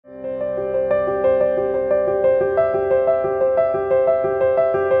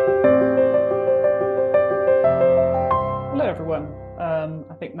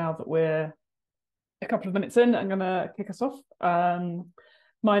now that we're a couple of minutes in, I'm going to kick us off.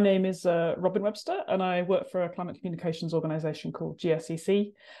 My name is Robin Webster, and I work for a climate communications organisation called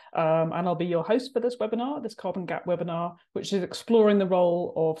GSEC. And I'll be your host for this webinar, this Carbon Gap webinar, which is exploring the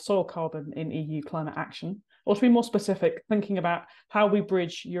role of soil carbon in EU climate action. Or to be more specific, thinking about how we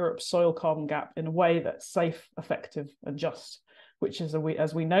bridge Europe's soil carbon gap in a way that's safe, effective, and just, which is,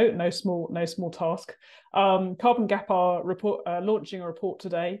 as we know, no small task. Carbon Gap are launching a report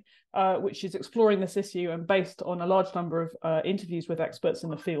today, which is exploring this issue and based on a large number of interviews with experts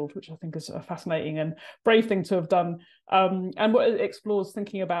in the field, which I think is a fascinating and brave thing to have done. And what it explores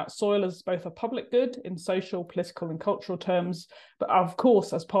thinking about soil as both a public good in social, political, and cultural terms, but of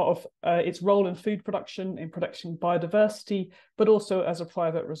course as part of its role in food production, in production biodiversity, but also as a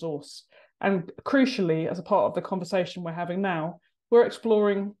private resource. And crucially, as a part of the conversation we're having now, we're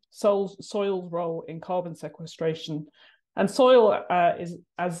exploring soil's role in carbon sequestration. And soil is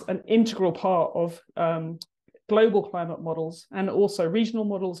as an integral part of global climate models and also regional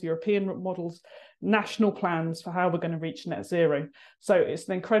models, European models, national plans for how we're going to reach net zero. So it's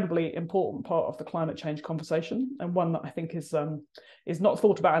an incredibly important part of the climate change conversation, and one that I think is not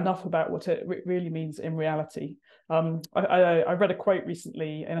thought about enough about what it really means in reality. I read a quote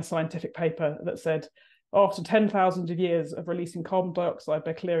recently in a scientific paper that said, after 10,000 years of releasing carbon dioxide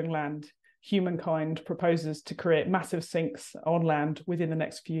by clearing land, humankind proposes to create massive sinks on land within the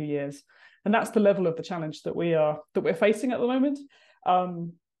next few years. And that's the level of the challenge that we're facing at the moment.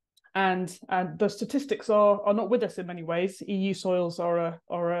 And the statistics are not with us in many ways. EU soils are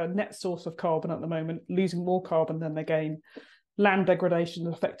a net source of carbon at the moment, losing more carbon than they gain. Land degradation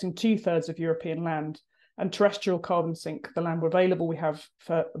affecting 2/3 of European land. And terrestrial carbon sink, the land available we have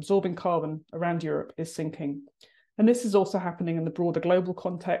for absorbing carbon around Europe, is sinking. And this is also happening in the broader global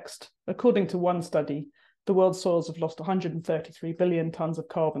context. According to one study, the world's soils have lost 133 billion tonnes of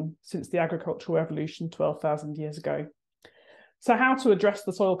carbon since the agricultural revolution 12,000 years ago. So how to address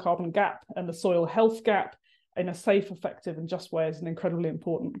the soil carbon gap and the soil health gap in a safe, effective and just way is an incredibly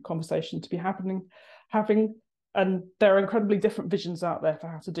important conversation to be having. And there are incredibly different visions out there for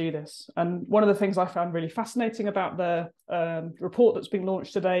how to do this. And one of the things I found really fascinating about the report that's been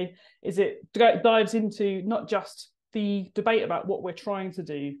launched today is it dives into not just the debate about what we're trying to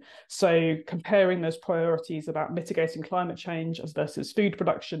do, so comparing those priorities about mitigating climate change as versus food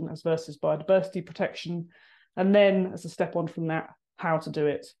production, as versus biodiversity protection, and then as a step on from that, how to do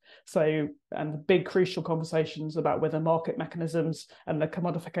it. So, and the big crucial conversations about whether market mechanisms and the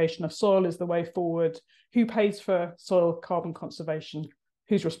commodification of soil is the way forward, who pays for soil carbon conservation,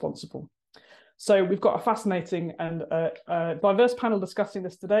 who's responsible. So we've got a fascinating and diverse panel discussing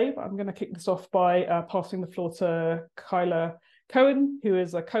this today, but I'm going to kick this off by passing the floor to Kyla Cohen, who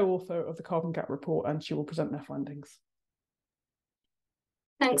is a co-author of the Carbon Gap report, and she will present their findings.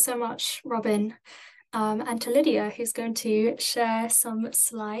 Thanks so much, Robin. And to Lydia, who's going to share some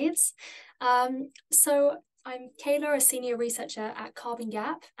slides. So I'm Kayla, a senior researcher at Carbon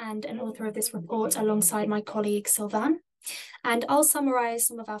Gap and an author of this report alongside my colleague Sylvain. And I'll summarise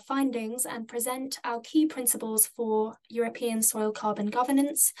some of our findings and present our key principles for European soil carbon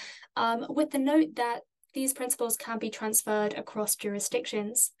governance, with the note that these principles can be transferred across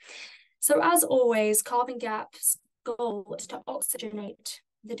jurisdictions. So as always, Carbon Gap's goal is to oxygenate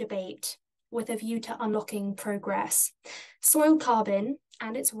the debate with a view to unlocking progress. Soil carbon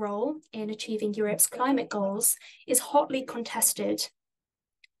and its role in achieving Europe's climate goals is hotly contested,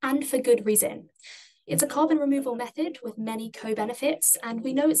 and for good reason. It's a carbon removal method with many co-benefits, and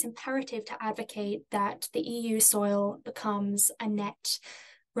we know it's imperative to advocate that the EU soil becomes a net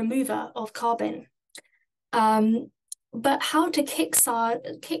remover of carbon. But how to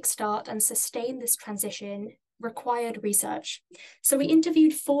kickstart and sustain this transition required research. So we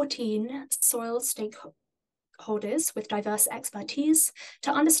interviewed 14 soil stakeholders with diverse expertise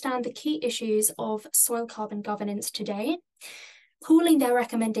to understand the key issues of soil carbon governance today, pooling their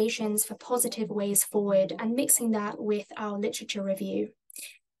recommendations for positive ways forward and mixing that with our literature review.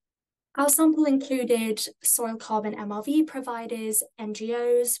 Our sample included soil carbon MRV providers,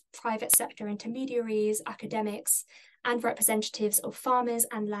 NGOs, private sector intermediaries, academics, and representatives of farmers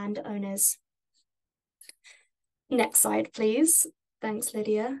and landowners. Next slide, please. Thanks,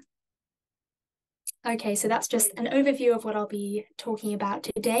 Lydia. Okay, so that's just an overview of what I'll be talking about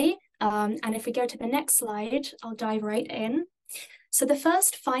today. And if we go to the next slide, I'll dive right in. So the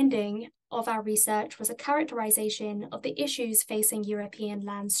first finding of our research was a characterization of the issues facing European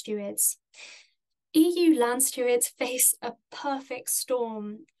land stewards. EU land stewards face a perfect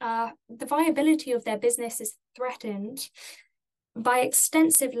storm. The viability of their business is threatened by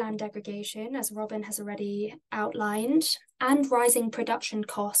extensive land degradation, as Robin has already outlined, and rising production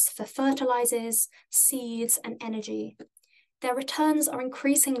costs for fertilizers, seeds, and energy. Their returns are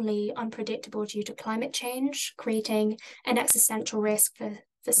increasingly unpredictable due to climate change, creating an existential risk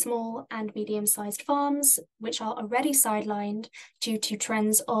for small and medium-sized farms, which are already sidelined due to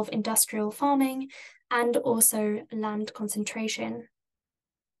trends of industrial farming and also land concentration.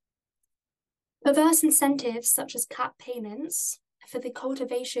 Perverse incentives such as cap payments for the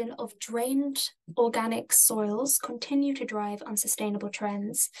cultivation of drained organic soils continue to drive unsustainable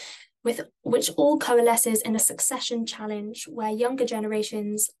trends, with which all coalesces in a succession challenge where younger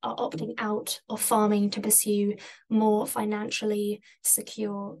generations are opting out of farming to pursue more financially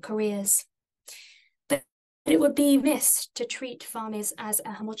secure careers. But it would be missed to treat farmers as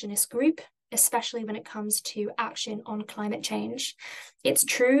a homogenous group, especially when it comes to action on climate change. It's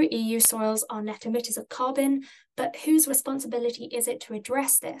true, EU soils are net emitters of carbon, but whose responsibility is it to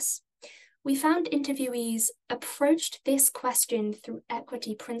address this? We found interviewees approached this question through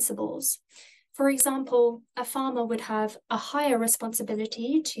equity principles. For example, a farmer would have a higher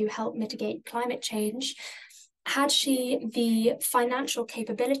responsibility to help mitigate climate change had she the financial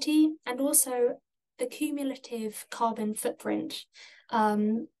capability and also the cumulative carbon footprint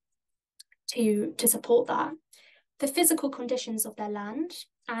to support that. The physical conditions of their land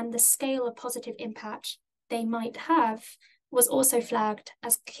and the scale of positive impact they might have was also flagged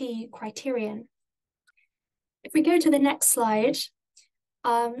as key criterion. If we go to the next slide,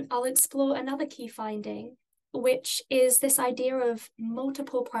 I'll explore another key finding, which is this idea of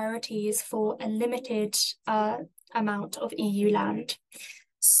multiple priorities for a limited amount of EU land.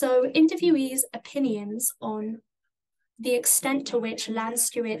 So interviewees' opinions on the extent to which land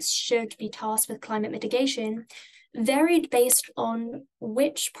stewards should be tasked with climate mitigation varied based on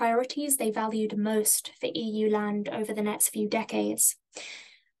which priorities they valued most for EU land over the next few decades.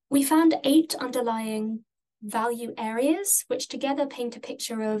 We found 8 underlying value areas, which together paint a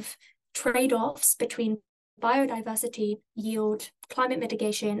picture of trade-offs between biodiversity, yield, climate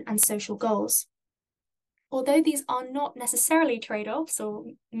mitigation, and social goals. Although these are not necessarily trade-offs or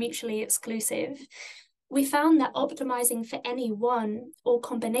mutually exclusive, we found that optimizing for any one or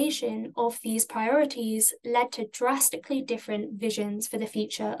combination of these priorities led to drastically different visions for the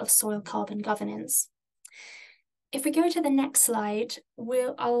future of soil carbon governance. If we go to the next slide,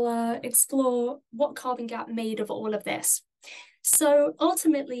 I'll explore what Carbon Gap made of all of this. So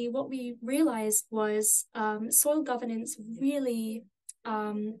ultimately, what we realized was soil governance really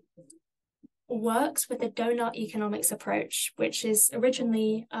works with the donut economics approach, which is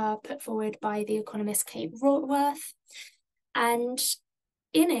originally put forward by the economist Kate Raworth. And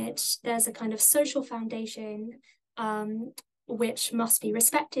in it, there's a kind of social foundation which must be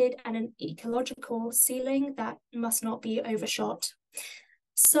respected and an ecological ceiling that must not be overshot.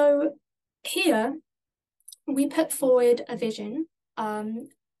 So here, we put forward a vision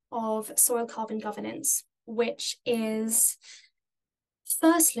of soil carbon governance, which is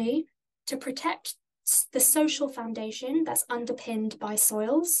firstly, to protect the social foundation that's underpinned by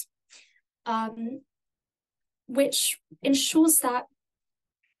soils, which ensures that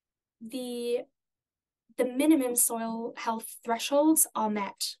the minimum soil health thresholds are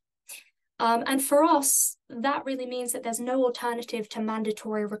met. And for us, that really means that there's no alternative to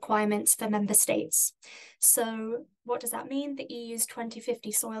mandatory requirements for member states. So what does that mean? The EU's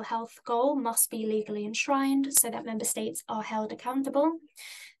 2050 soil health goal must be legally enshrined so that member states are held accountable.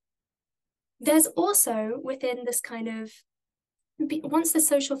 There's also within this kind of, once the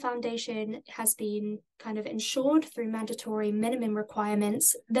social foundation has been kind of ensured through mandatory minimum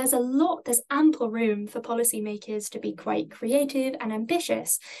requirements, there's ample room for policymakers to be quite creative and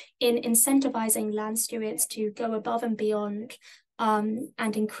ambitious in incentivizing land stewards to go above and beyond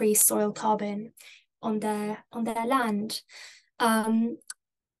and increase soil carbon on their land.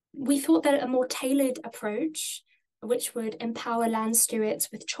 We thought that a more tailored approach, which would empower land stewards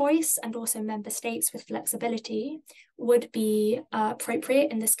with choice and also member states with flexibility, would be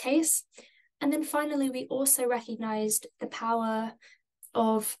appropriate in this case. And then finally, we also recognised the power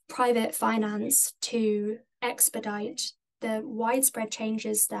of private finance to expedite the widespread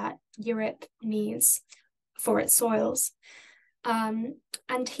changes that Europe needs for its soils.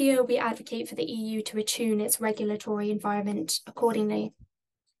 And here we advocate for the EU to attune its regulatory environment accordingly.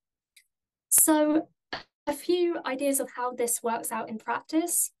 So, a few ideas of how this works out in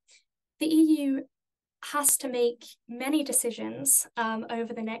practice. The EU has to make many decisions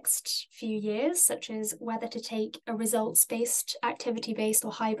over the next few years, such as whether to take a results-based, activity-based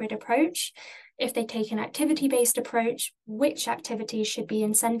or hybrid approach. If they take an activity-based approach, which activities should be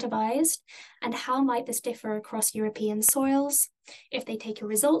incentivized and how might this differ across European soils? If they take a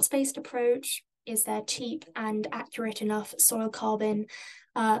results-based approach, is there cheap and accurate enough soil carbon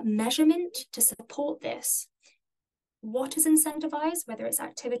measurement to support this? What is incentivized, whether it's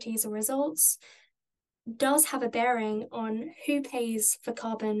activities or results, does have a bearing on who pays for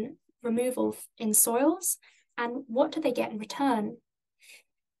carbon removal in soils and what do they get in return.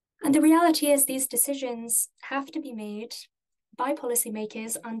 And the reality is these decisions have to be made by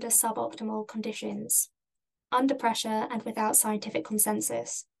policymakers under suboptimal conditions, under pressure and without scientific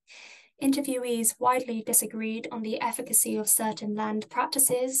consensus. Interviewees widely disagreed on the efficacy of certain land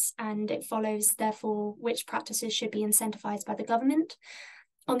practices, and it follows, therefore, which practices should be incentivized by the government.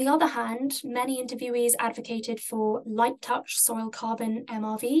 On the other hand, many interviewees advocated for light touch soil carbon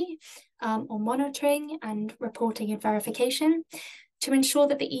MRV, or monitoring and reporting and verification, to ensure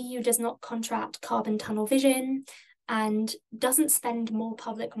that the EU does not contract carbon tunnel vision and doesn't spend more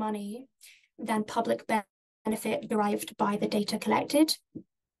public money than public benefit derived by the data collected.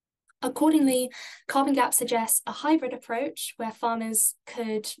 Accordingly, Carbon Gap suggests a hybrid approach where farmers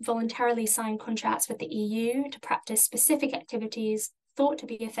could voluntarily sign contracts with the EU to practice specific activities thought to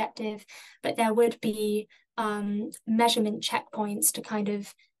be effective, but there would be measurement checkpoints to kind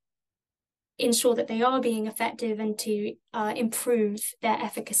of ensure that they are being effective and to improve their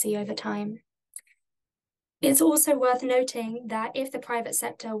efficacy over time. It's also worth noting that if the private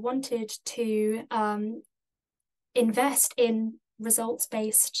sector wanted to invest in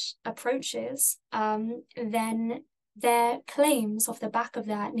results-based approaches, then their claims off the back of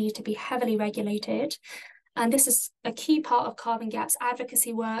that need to be heavily regulated. And this is a key part of Carbon Gap's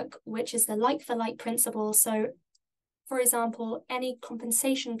advocacy work, which is the like-for-like principle. So, for example, any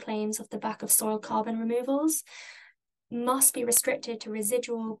compensation claims off the back of soil carbon removals must be restricted to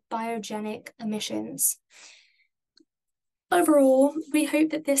residual biogenic emissions. Overall, we hope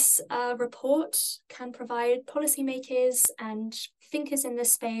that this report can provide policymakers and thinkers in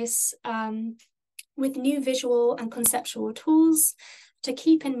this space with new visual and conceptual tools to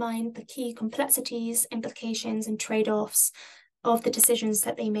keep in mind the key complexities, implications, and trade-offs of the decisions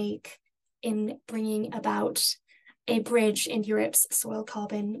that they make in bringing about a bridge in Europe's soil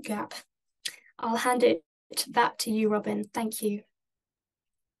carbon gap. I'll hand it back to you, Robin. Thank you.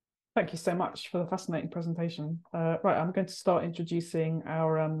 Thank you so much for the fascinating presentation. Right, I'm going to start introducing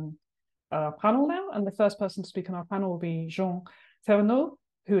our panel now, and the first person to speak on our panel will be Jean Thevenot,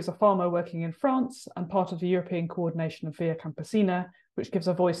 who is a farmer working in France and part of the European coordination of Via Campesina, which gives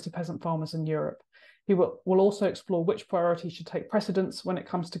a voice to peasant farmers in Europe. He will also explore which priorities should take precedence when it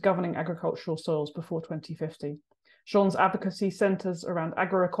comes to governing agricultural soils before 2050. Jean's advocacy centres around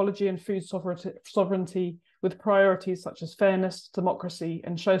agroecology and food sovereignty, with priorities such as fairness, democracy,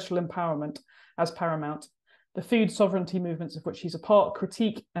 and social empowerment as paramount. The food sovereignty movements of which he's a part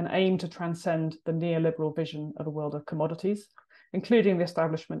critique and aim to transcend the neoliberal vision of a world of commodities, including the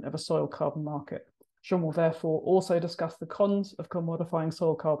establishment of a soil carbon market. Jean will therefore also discuss the cons of commodifying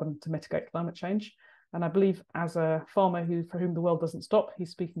soil carbon to mitigate climate change. And I believe as a farmer for whom the world doesn't stop, he's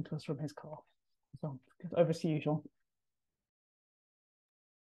speaking to us from his car. So over to you, Jean.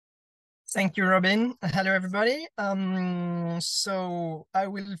 Thank you, Robin. Hello, everybody. So I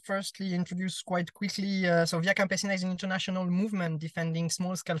will firstly introduce quite quickly, so Via Campesina is an international movement defending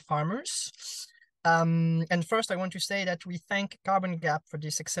small-scale farmers. And first, I want to say that we thank Carbon Gap for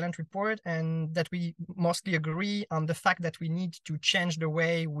this excellent report and that we mostly agree on the fact that we need to change the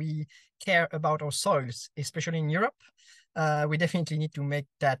way we care about our soils, especially in Europe. We definitely need to make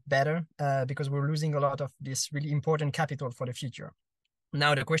that better because we're losing a lot of this really important capital for the future.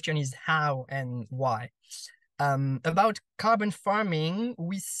 Now, the question is how and why. About carbon farming,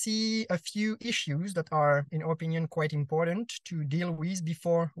 we see a few issues that are, in our opinion, quite important to deal with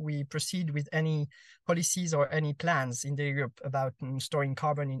before we proceed with any policies or any plans in Europe about storing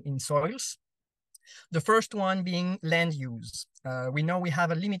carbon in soils. The first one being land use. We know we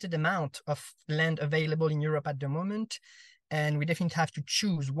have a limited amount of land available in Europe at the moment, and we definitely have to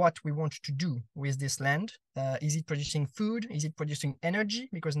choose what we want to do with this land. Is it producing food? Is it producing energy?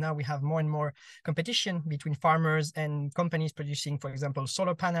 Because now we have more and more competition between farmers and companies producing, for example,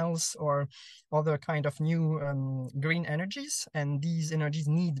 solar panels or other kind of new green energies. And these energies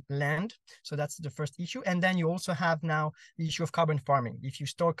need land. So that's the first issue. And then you also have now the issue of carbon farming. If you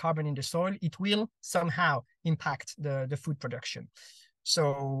store carbon in the soil, it will somehow impact the food production.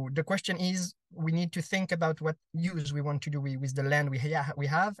 So the question is, we need to think about what use we want to do with the land we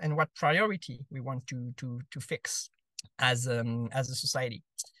have and what priority we want to fix as a society.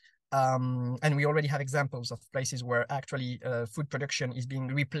 And we already have examples of places where actually food production is being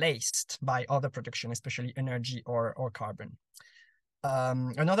replaced by other production, especially energy or carbon.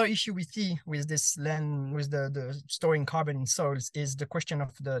 Another issue we see with this land, with the storing carbon in soils, is the question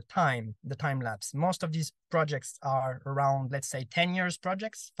of the time lapse. Most of these projects are around, let's say, 10 years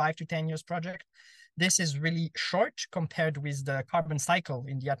projects, 5 to 10 years project. This is really short compared with the carbon cycle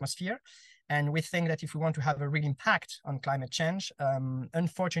in the atmosphere. And we think that if we want to have a real impact on climate change,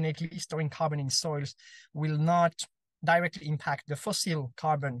 unfortunately, storing carbon in soils will not directly impact the fossil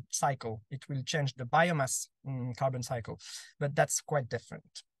carbon cycle. It will change the biomass carbon cycle, but that's quite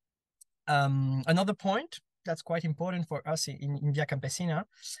different. Another point that's quite important for us in Via Campesina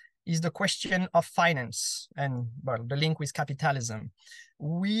is the question of finance and, well, the link with capitalism.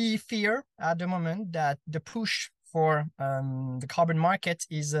 We fear at the moment that the push for the carbon market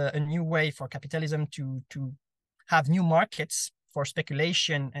is a new way for capitalism to have new markets for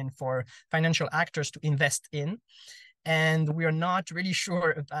speculation and for financial actors to invest in. And we are not really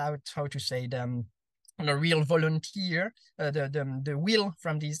sure about how to say the real volunteer, the will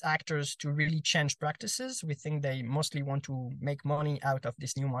from these actors to really change practices. We think they mostly want to make money out of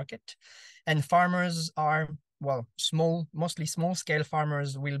this new market. And farmers are, well, mostly small scale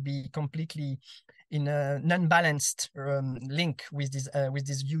farmers will be completely in an unbalanced link with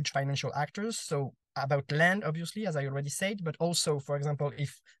these huge financial actors. So about land, obviously, as I already said, but also, for example,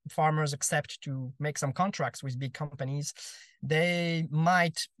 if farmers accept to make some contracts with big companies, they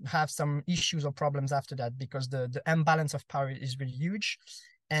might have some issues or problems after that, because the imbalance of power is really huge.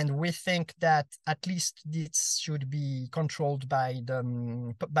 And we think that at least this should be controlled by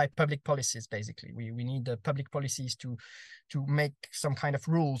public policies, basically. We need the public policies to make some kind of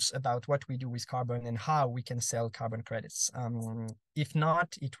rules about what we do with carbon and how we can sell carbon credits. If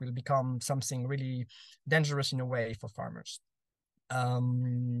not, it will become something really dangerous in a way for farmers.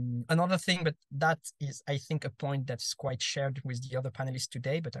 Another thing, but that is, I think, a point that's quite shared with the other panelists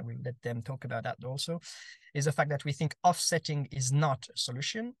today, but I will let them talk about that also, is the fact that we think offsetting is not a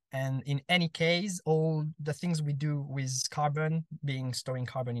solution. And in any case, all the things we do with carbon, being storing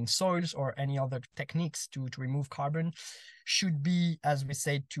carbon in soils or any other techniques to remove carbon, should be, as we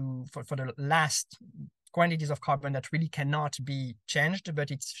say, for the last quantities of carbon that really cannot be changed,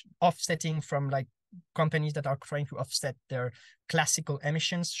 but it's offsetting from like companies that are trying to offset their classical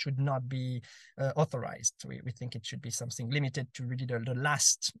emissions should not be authorized. We think it should be something limited to really the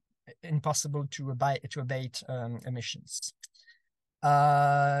last impossible to abate emissions.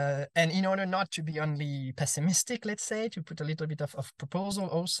 And in order not to be only pessimistic, let's say, to put a little bit of proposal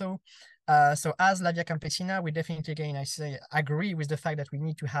also. So as La Via Campesina, we definitely, again, I say, agree with the fact that we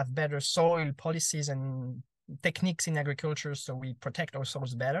need to have better soil policies and techniques in agriculture so we protect our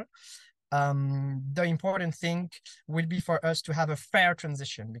soils better. The important thing will be for us to have a fair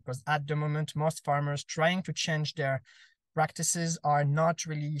transition, because at the moment, most farmers trying to change their practices are not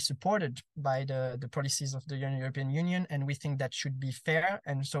really supported by the policies of the European Union, and we think that should be fair,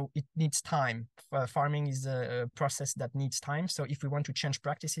 and so it needs time. Farming is a process that needs time, so if we want to change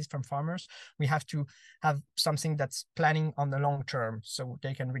practices from farmers, we have to have something that's planning on the long term, so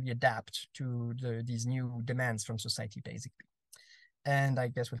they can really adapt to these new demands from society, basically. And I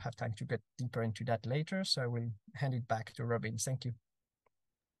guess we'll have time to get deeper into that later, so I will hand it back to Robin. Thank you.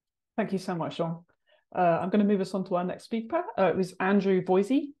 Thank you so much, Jean. I'm going to move us on to our next speaker. It was Andrew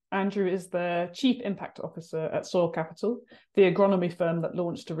Voysey. Andrew is the Chief Impact Officer at Soil Capital, the agronomy firm that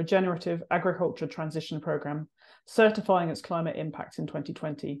launched a regenerative agriculture transition program, certifying its climate impact in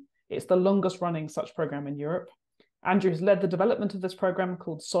 2020. It's the longest running such program in Europe. Andrew has led the development of this program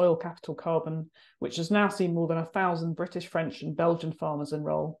called Soil Capital Carbon, which has now seen more than 1,000 British, French and Belgian farmers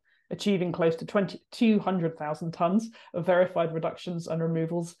enrol, achieving close to 200,000 tonnes of verified reductions and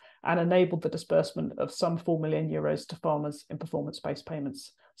removals, and enabled the disbursement of some €4 million to farmers in performance-based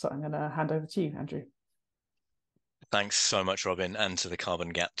payments. So I'm going to hand over to you, Andrew. Thanks so much, Robin, and to the Carbon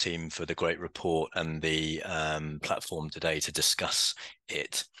Gap team for the great report and the platform today to discuss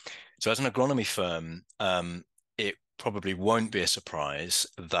it. So as an agronomy firm, it probably won't be a surprise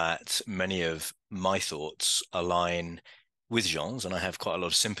that many of my thoughts align with Jean's, and I have quite a lot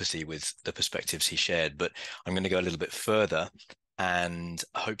of sympathy with the perspectives he shared, but I'm going to go a little bit further and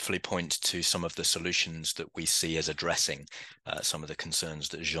hopefully point to some of the solutions that we see as addressing some of the concerns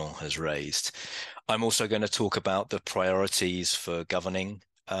that Jean has raised. I'm also going to talk about the priorities for governing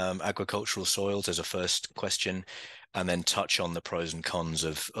agricultural soils as a first question, and then touch on the pros and cons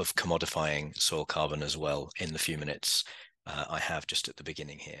of commodifying soil carbon as well in the few minutes I have just at the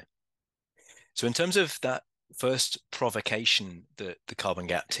beginning here. So in terms of that first provocation that the Carbon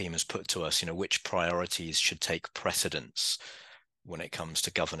Gap team has put to us, which priorities should take precedence when it comes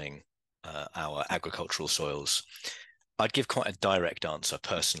to governing our agricultural soils, I'd give quite a direct answer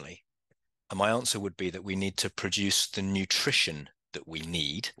personally. And my answer would be that we need to produce the nutrition that we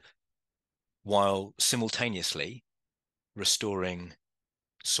need, while simultaneously restoring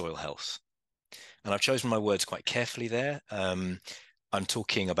soil health. And I've chosen my words quite carefully there. I'm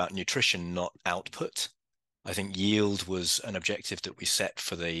talking about nutrition, not output. I think yield was an objective that we set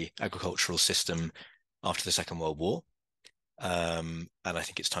for the agricultural system after the Second World War. And I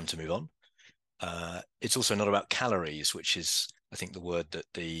think it's time to move on. It's also not about calories, which is, I think, the word that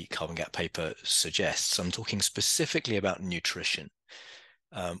the Carbon Gap paper suggests. I'm talking specifically about nutrition,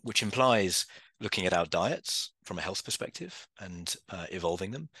 which implies looking at our diets from a health perspective and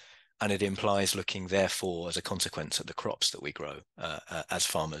evolving them. And it implies looking, therefore, as a consequence, at the crops that we grow as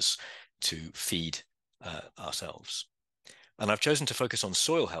farmers to feed ourselves. And I've chosen to focus on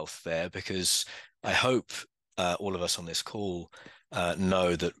soil health there because I hope all of us on this call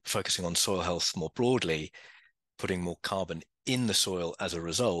know that focusing on soil health more broadly, putting more carbon in the soil as a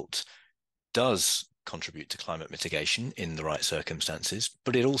result, does contribute to climate mitigation in the right circumstances,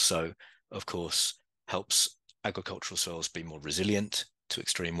 but it also, of course, helps agricultural soils be more resilient to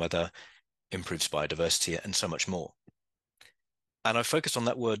extreme weather, improves biodiversity, and so much more. And I focused on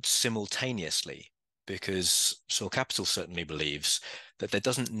that word simultaneously because Soil Capital certainly believes that there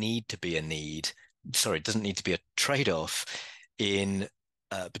doesn't need to be a trade-off in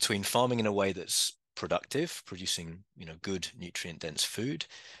between farming in a way that's productive, producing good nutrient-dense food,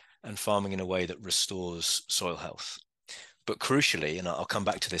 and farming in a way that restores soil health. But crucially, and I'll come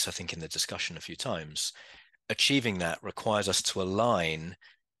back to this, I think, in the discussion a few times, achieving that requires us to align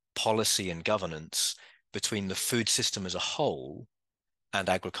policy and governance between the food system as a whole and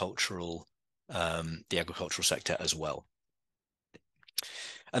the agricultural sector as well.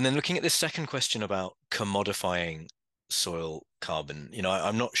 And then looking at this second question about commodifying soil carbon,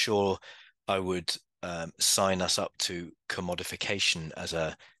 I'm not sure I would sign us up to commodification as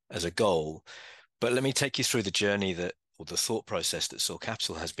a goal, but let me take you through the journey or the thought process that Soil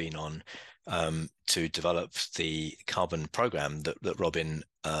Capital has been on to develop the carbon program that Robin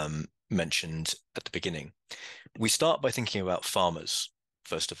mentioned at the beginning. We start by thinking about farmers,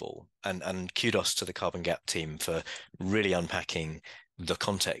 first of all, and kudos to the Carbon Gap team for really unpacking the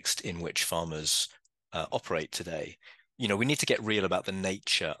context in which farmers operate today. We need to get real about the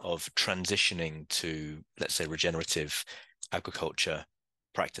nature of transitioning to, let's say, regenerative agriculture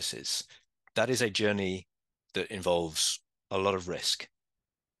practices. That is a journey that involves a lot of risk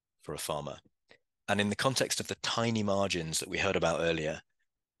for a farmer. And in the context of the tiny margins that we heard about earlier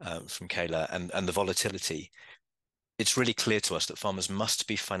from Kayla and the volatility, it's really clear to us that farmers must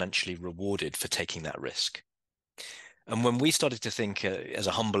be financially rewarded for taking that risk. And when we started to think as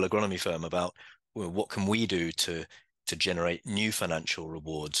a humble agronomy firm about what can we do to generate new financial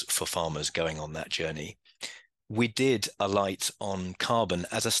rewards for farmers going on that journey, we did alight on carbon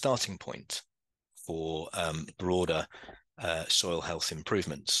as a starting point for broader soil health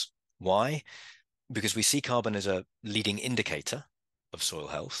improvements. Why? Because we see carbon as a leading indicator of soil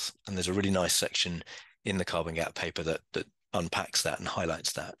health, and there's a really nice section in the Carbon Gap paper that unpacks that and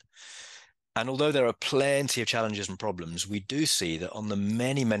highlights that. And although there are plenty of challenges and problems, we do see that on the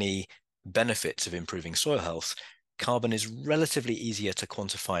many, many benefits of improving soil health, carbon is relatively easier to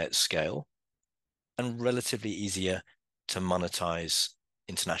quantify at scale and relatively easier to monetize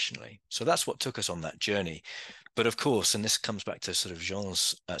internationally. So that's what took us on that journey. But of course, and this comes back to sort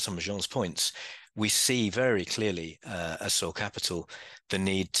of some of Jean's points, we see very clearly as Soil Capital the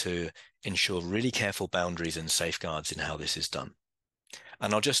need to ensure really careful boundaries and safeguards in how this is done.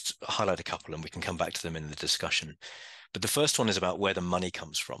 And I'll just highlight a couple and we can come back to them in the discussion. But the first one is about where the money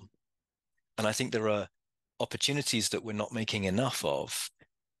comes from. And I think there are opportunities that we're not making enough of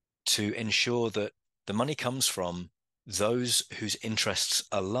to ensure that the money comes from those whose interests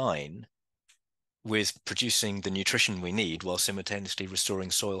align with producing the nutrition we need while simultaneously restoring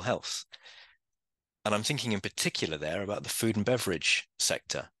soil health. And I'm thinking in particular there about the food and beverage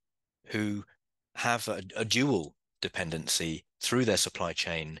sector, who have a dual dependency through their supply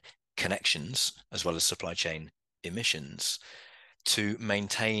chain connections, as well as supply chain emissions, to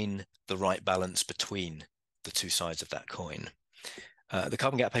maintain the right balance between the two sides of that coin. The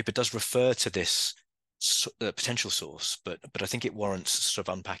Carbon Gap paper does refer to this potential source, but I think it warrants sort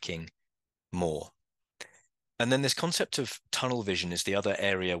of unpacking more. And then this concept of tunnel vision is the other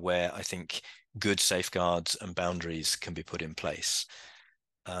area where I think good safeguards and boundaries can be put in place.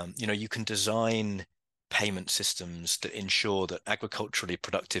 You can design payment systems that ensure that agriculturally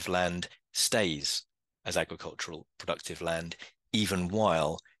productive land stays as agricultural productive land, even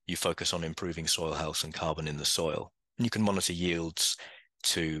while you focus on improving soil health and carbon in the soil. And you can monitor yields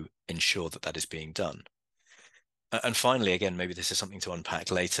to ensure that that is being done. And finally, again, maybe this is something to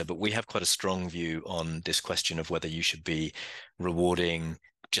unpack later, but we have quite a strong view on this question of whether you should be rewarding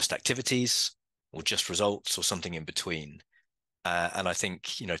just activities or just results or something in between. And I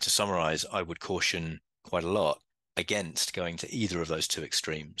think, you know, to summarize, I would caution quite a lot against going to either of those two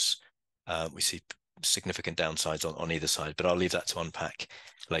extremes. We see significant downsides on either side, but I'll leave that to unpack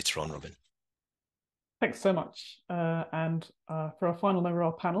later on, Robin. Thanks so much. And for our final member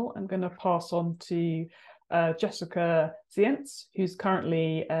of our panel, I'm going to pass on to Jessica Zionts, who's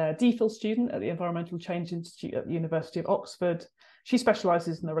currently a DPhil student at the Environmental Change Institute at the University of Oxford. She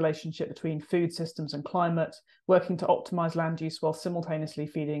specialises in the relationship between food systems and climate, working to optimise land use while simultaneously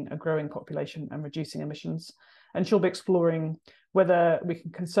feeding a growing population and reducing emissions. And she'll be exploring whether we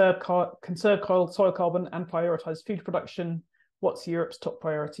can conserve soil carbon and prioritise food production. What's Europe's top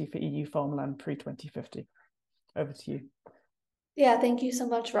priority for EU farmland pre-2050? Over to you. Yeah, thank you so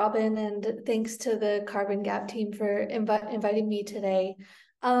much, Robin, and thanks to the Carbon Gap team for inviting me today.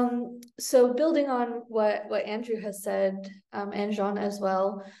 So building on what Andrew has said, and Jean as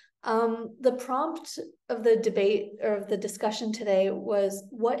well, the prompt of the debate or of the discussion today was,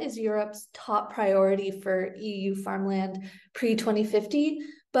 what is Europe's top priority for EU farmland pre-2050?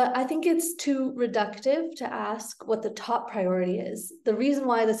 But I think it's too reductive to ask what the top priority is. The reason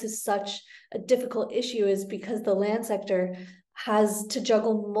why this is such a difficult issue is because the land sector has to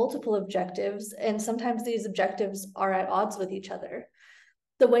juggle multiple objectives, and sometimes these objectives are at odds with each other.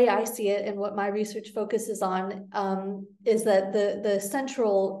 The way I see it and what my research focuses on is that the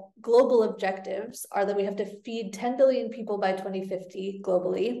central global objectives are that we have to feed 10 billion people by 2050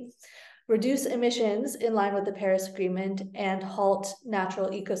 globally, reduce emissions in line with the Paris Agreement, and halt natural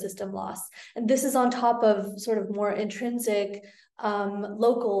ecosystem loss. And this is on top of sort of more intrinsic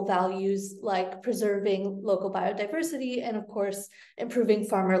local values like preserving local biodiversity and, of course, improving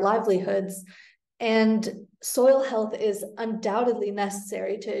farmer livelihoods. And soil health is undoubtedly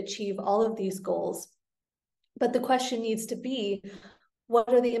necessary to achieve all of these goals. But the question needs to be, what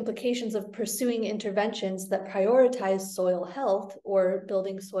are the implications of pursuing interventions that prioritize soil health or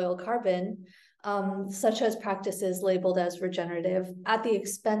building soil carbon, such as practices labeled as regenerative, at the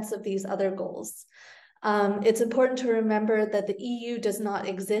expense of these other goals? It's important to remember that the EU does not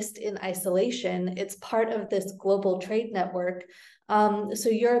exist in isolation. It's part of this global trade network. So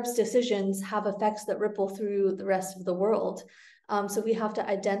Europe's decisions have effects that ripple through the rest of the world. So we have to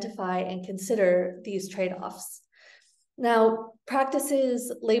identify and consider these trade-offs. Now,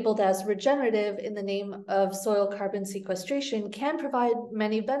 practices labeled as regenerative in the name of soil carbon sequestration can provide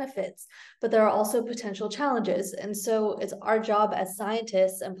many benefits, but there are also potential challenges. And so it's our job as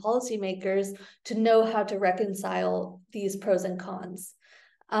scientists and policymakers to know how to reconcile these pros and cons.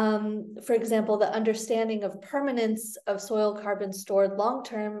 For example, the understanding of permanence of soil carbon stored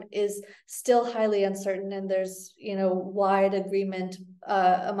long-term is still highly uncertain, and there's, wide agreement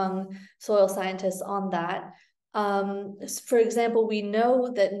among soil scientists on that. For example, we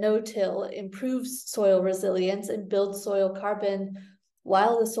know that no-till improves soil resilience and builds soil carbon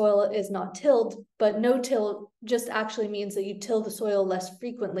while the soil is not tilled, but no-till just actually means that you till the soil less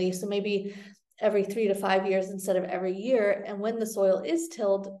frequently, so maybe every 3 to 5 years instead of every year. And when the soil is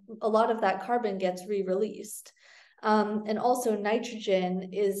tilled, a lot of that carbon gets re-released. And also nitrogen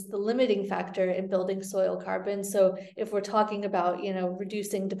is the limiting factor in building soil carbon. So if we're talking about,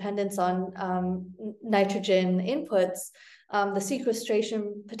 reducing dependence on nitrogen inputs, the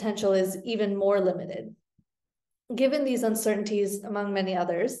sequestration potential is even more limited. Given these uncertainties, among many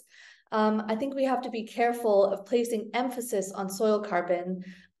others, I think we have to be careful of placing emphasis on soil carbon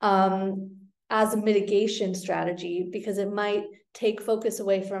as a mitigation strategy, because it might take focus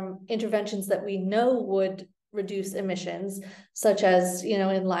away from interventions that we know would reduce emissions, such as,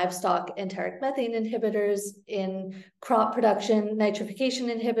 in livestock, enteric methane inhibitors, in crop production, nitrification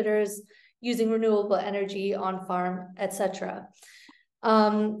inhibitors, using renewable energy on farm, etc.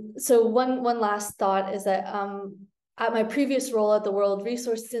 So one last thought is that at my previous role at the World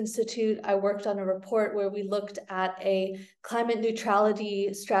Resources Institute, I worked on a report where we looked at a climate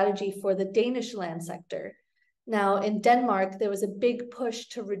neutrality strategy for the Danish land sector. Now, in Denmark, there was a big push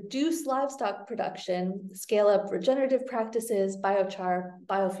to reduce livestock production, scale up regenerative practices, biochar,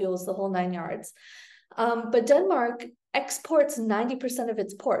 biofuels, the whole 9 yards. But Denmark exports 90% of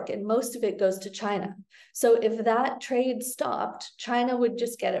its pork, and most of it goes to China. So if that trade stopped, China would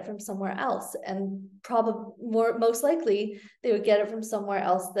just get it from somewhere else, and most likely they would get it from somewhere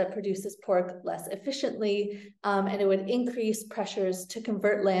else that produces pork less efficiently, and it would increase pressures to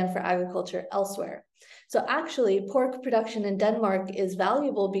convert land for agriculture elsewhere. So actually, pork production in Denmark is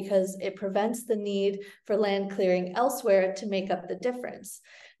valuable because it prevents the need for land clearing elsewhere to make up the difference.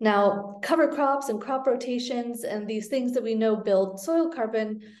 Now, cover crops and crop rotations and these things that we know build soil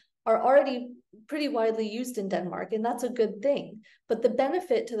carbon are already pretty widely used in Denmark, and that's a good thing. But the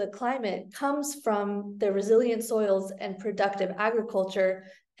benefit to the climate comes from the resilient soils and productive agriculture,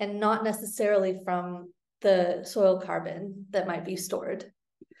 and not necessarily from the soil carbon that might be stored.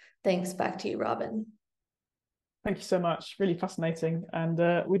 Thanks. Back to you, Robin. Thank you so much. Really fascinating.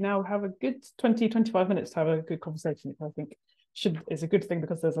 And we now have a good 20, 25 minutes to have a good conversation, which I think is a good thing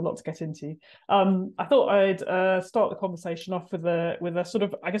because there's a lot to get into. I thought I'd start the conversation off with a sort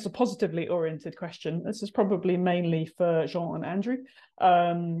of, I guess, a positively oriented question. This is probably mainly for Jean and Andrew,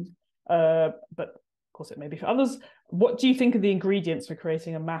 but of course it may be for others. What do you think are the ingredients for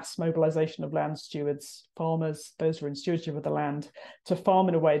creating a mass mobilization of land stewards, farmers, those who are in stewardship of the land, to farm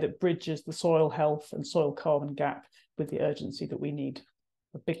in a way that bridges the soil health and soil carbon gap with the urgency that we need?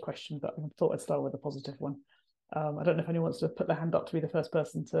 A big question, but I thought I'd start with a positive one. I don't know if anyone wants to put their hand up to be the first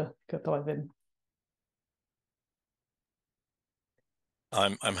person to dive in.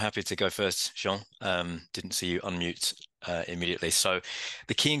 I'm happy to go first, Jean. Didn't see you unmute immediately. So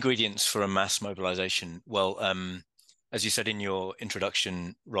the key ingredients for a mass mobilization, well, as you said in your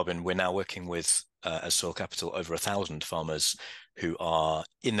introduction, Robin, we're now working with, as Soil Capital, over 1,000 farmers who are,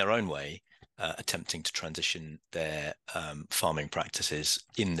 in their own way, attempting to transition their farming practices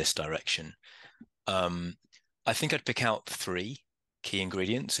in this direction. I think I'd pick out 3 key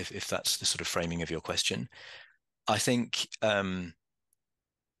ingredients, if that's the sort of framing of your question. I think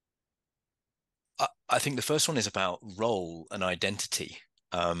I think the first one is about role and identity.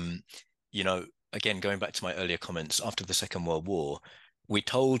 You know, again, going back to my earlier comments, after the Second World War, we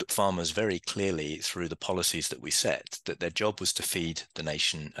told farmers very clearly through the policies that we set that their job was to feed the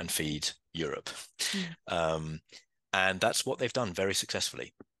nation and feed Europe. And that's what they've done very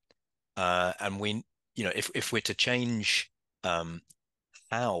successfully. And we, you know, if we're to change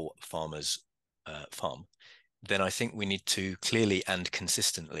how farmers farm, then I think we need to clearly and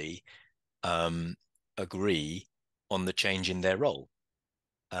consistently agree on the change in their role.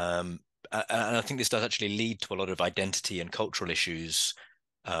 And I think this does actually lead to a lot of identity and cultural issues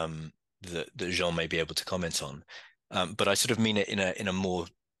that Jean may be able to comment on. But I sort of mean it in a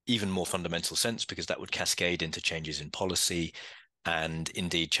even more fundamental sense, because that would cascade into changes in policy and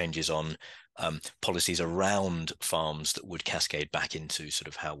indeed changes on policies around farms that would cascade back into sort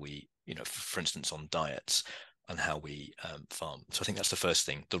of how we, you know, for instance, on diets and how we farm. So I think that's the first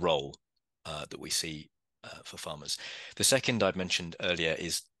thing, the role that we see for farmers. The second I'd mentioned earlier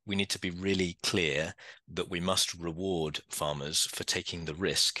is we need to be really clear that we must reward farmers for taking the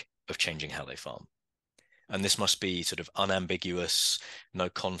risk of changing how they farm. And this must be sort of unambiguous, no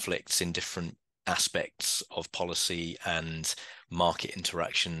conflicts in different aspects of policy and market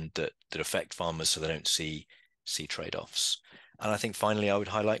interaction that affect farmers, so they don't see trade-offs. And I think finally I would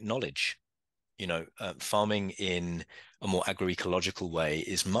highlight knowledge. You know, farming in a more agroecological way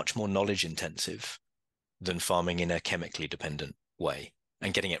is much more knowledge intensive than farming in a chemically dependent way.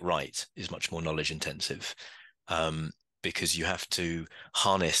 And getting it right is much more knowledge intensive because you have to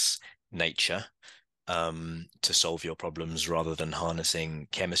harness nature to solve your problems rather than harnessing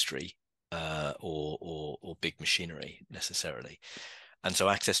chemistry or big machinery necessarily. And so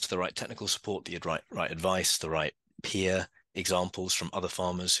access to the right technical support, the right advice, the right peer examples from other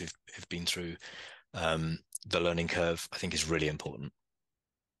farmers who've been through the learning curve, I think is really important.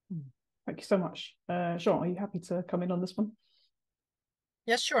 Thank you so much. Jean, are you happy to come in on this one?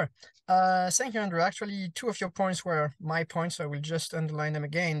 Yes, sure. Thank you, Andrew. Actually, 2 of your points were my points, so I will just underline them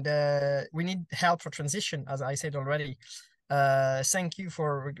again. We need help for transition, as I said already. Thank you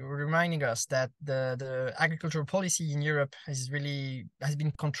for reminding us that the agricultural policy in Europe has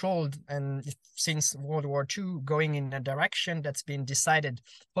been controlled, and since World War II, going in a direction that's been decided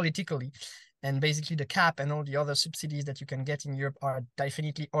politically. And basically the CAP and all the other subsidies that you can get in Europe are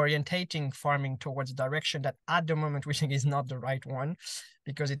definitely orientating farming towards a direction that at the moment we think is not the right one,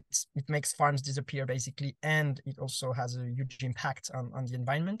 because it makes farms disappear basically, and it also has a huge impact on the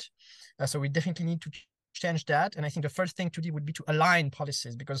environment. So we definitely need to change that. And I think the first thing to do would be to align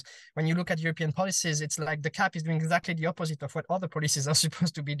policies, because when you look at European policies, it's like the CAP is doing exactly the opposite of what other policies are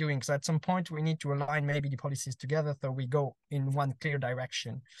supposed to be doing. So at some point we need to align maybe the policies together so we go in one clear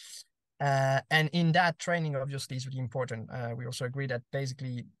direction. And in that, training obviously is really important. We also agree that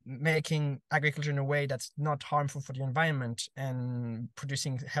basically making agriculture in a way that's not harmful for the environment and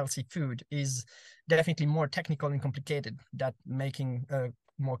producing healthy food is definitely more technical and complicated than making a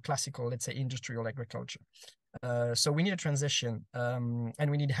more classical, let's say, industrial agriculture. So we need a transition,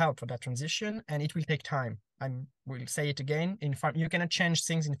 and we need help for that transition, and it will take time. We'll say it again, in farm, you cannot change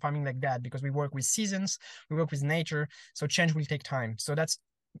things in farming like that, because we work with seasons, we work with nature, so change will take time. So that's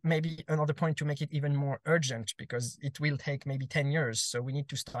maybe another point to make it even more urgent, because it will take maybe 10 years. So we need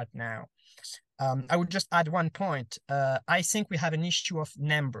to start now. I would just add one point. I think we have an issue of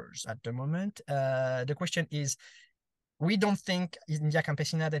numbers at the moment. The question is, we don't think in Via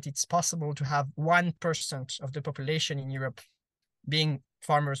Campesina that it's possible to have 1% of the population in Europe being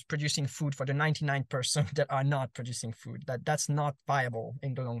farmers producing food for the 99% that are not producing food. That's not viable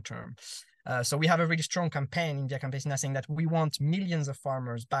in the long term. So we have a really strong campaign in Via Campesina saying that we want millions of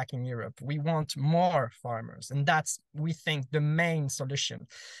farmers back in Europe. We want more farmers. And that's, we think, the main solution.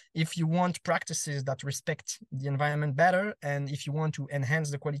 If you want practices that respect the environment better, and if you want to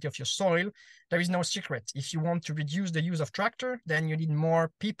enhance the quality of your soil, there is no secret. If you want to reduce the use of tractor, then you need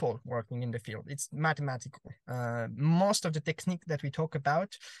more people working in the field. It's mathematical. Most of the technique that we talk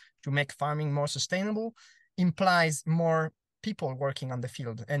about to make farming more sustainable implies more people working on the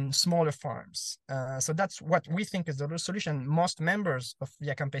field and smaller farms. So that's what we think is the solution. Most members of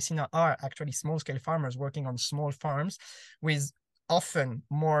Via Campesina are actually small-scale farmers working on small farms, with often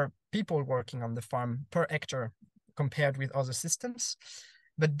more people working on the farm per hectare compared with other systems.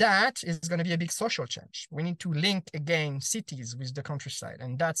 But that is going to be a big social change. We need to link again cities with the countryside,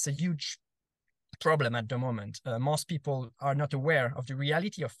 and that's a huge problem at the moment. Most people are not aware of the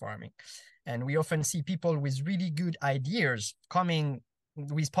reality of farming. And we often see people with really good ideas coming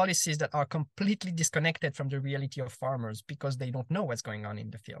with policies that are completely disconnected from the reality of farmers because they don't know what's going on in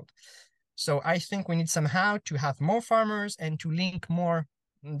the field. So I think we need somehow to have more farmers and to link more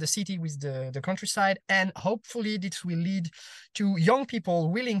the city with the countryside, and hopefully this will lead to young people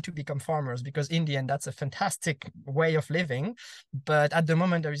willing to become farmers, because in the end that's a fantastic way of living. But at the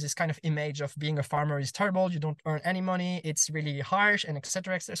moment there is this kind of image of being a farmer is terrible, you don't earn any money, it's really harsh, and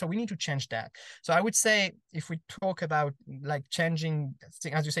etc. So we need to change that. So I would say, if we talk about like changing,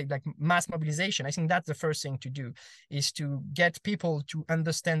 as you say, like mass mobilization, I think that's the first thing to do, is to get people to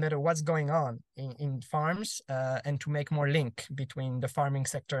understand better what's going on in farms, and to make more link between the farming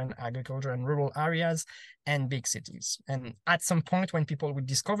sector and agriculture and rural areas and big cities. And at some point when people will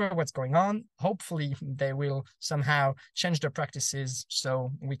discover what's going on, hopefully they will somehow change their practices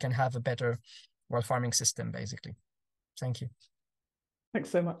so we can have a better farming system, basically. Thank you. Thanks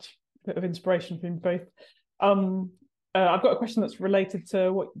so much. A bit of inspiration from both. I've got a question that's related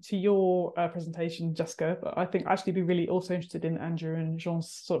to your presentation, Jessica, but I think actually be really also interested in Andrew and Jean's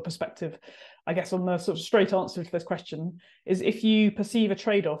sort of perspective, I guess, on the sort of straight answer to this question is, if you perceive a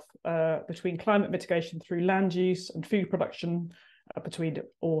trade-off between climate mitigation through land use and food production, between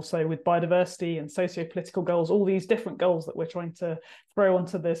also with biodiversity and socio-political goals, all these different goals that we're trying to throw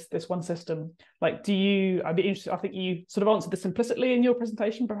onto this one system. Like, I'd be interested, I think you sort of answered this implicitly in your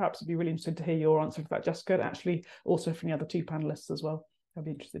presentation. Perhaps it'd be really interesting to hear your answer for that, Jessica, and actually also from the other two panelists as well. I'd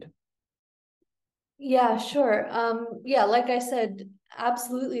be interested. Yeah, sure. Yeah, like I said,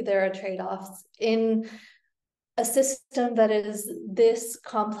 absolutely there are trade-offs in a system that is this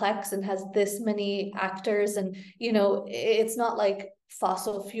complex and has this many actors. And, you know, it's not like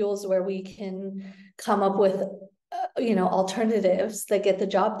fossil fuels where we can come up with, you know, alternatives that get the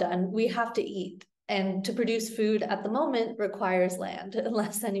job done. We have to eat. And to produce food at the moment requires land,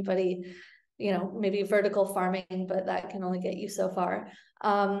 unless anybody, you know, maybe vertical farming, but that can only get you so far.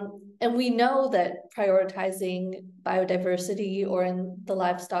 And we know that prioritizing biodiversity, or in the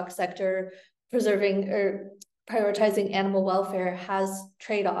livestock sector, preserving or prioritizing animal welfare has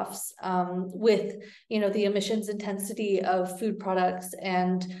trade-offs with, you know, the emissions intensity of food products,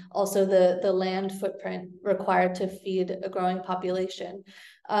 and also the land footprint required to feed a growing population.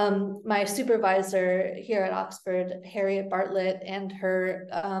 My supervisor here at Oxford, Harriet Bartlett, and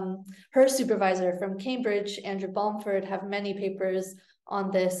her supervisor from Cambridge, Andrew Balmford, have many papers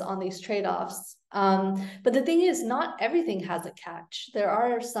on these trade-offs. But the thing is, not everything has a catch. There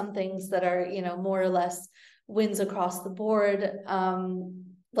are some things that are, you know, more or less wins across the board.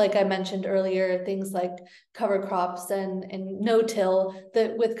 Like I mentioned earlier, things like cover crops and no-till.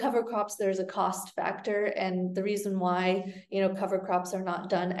 That with cover crops, there's a cost factor, and the reason why, you know, cover crops are not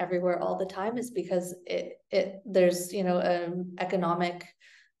done everywhere all the time is because there's, you know, an economic,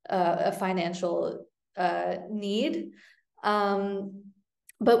 a financial need.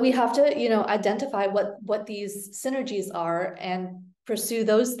 But we have to, you know, identify what these synergies are and pursue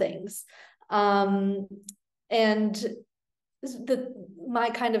those things. And my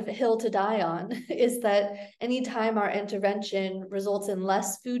kind of hill to die on is that anytime our intervention results in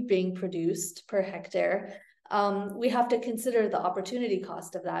less food being produced per hectare, we have to consider the opportunity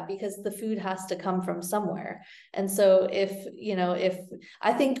cost of that, because the food has to come from somewhere. And so if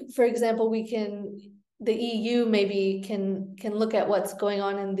I think, for example, the EU maybe can look at what's going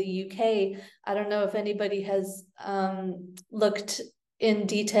on in the UK. I don't know if anybody has looked in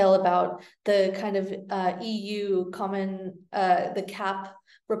detail about the kind of EU common, the CAP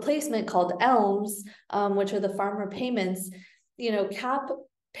replacement called ELMS, which are the farmer payments. You know, CAP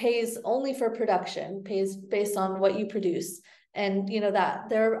pays only for production, pays based on what you produce. And, you know, that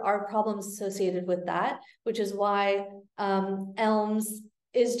there are problems associated with that, which is why ELMS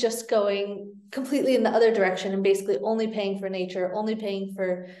is just going completely in the other direction and basically only paying for nature, only paying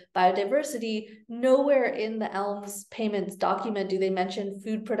for biodiversity. Nowhere in the ELMS payments document do they mention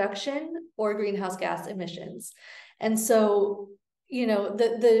food production or greenhouse gas emissions. And so, you know,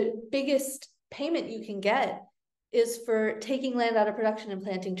 the biggest payment you can get is for taking land out of production and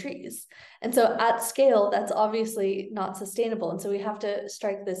planting trees. And so at scale, that's obviously not sustainable. And so we have to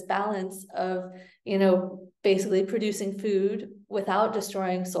strike this balance of, you know, basically producing food without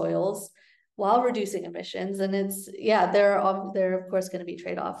destroying soils while reducing emissions. And it's, yeah, there are of course going to be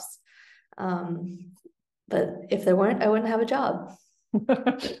trade-offs. But if there weren't, I wouldn't have a job.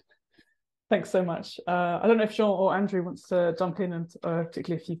 Thanks so much. I don't know if Jean or Andrew wants to jump in, and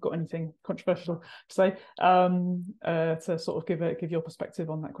particularly if you've got anything controversial to say, to sort of give your perspective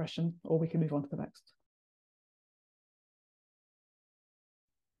on that question, or we can move on to the next.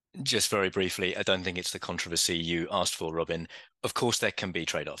 Just very briefly, I don't think it's the controversy you asked for, Robin. Of course, there can be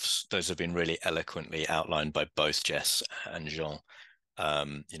trade-offs. Those have been really eloquently outlined by both Jess and Jean.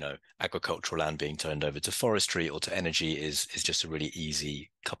 You know, agricultural land being turned over to forestry or to energy is just a really easy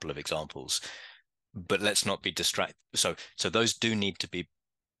couple of examples. But let's not be distracted. So those do need to be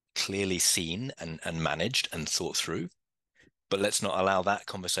clearly seen and managed and thought through. But let's not allow that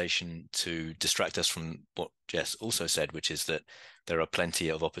conversation to distract us from what Jess also said, which is that there are plenty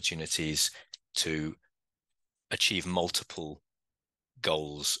of opportunities to achieve multiple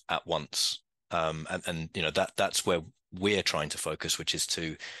goals at once. And you know, that's where we're trying to focus, which is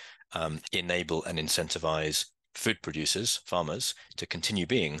to enable and incentivize food producers, farmers, to continue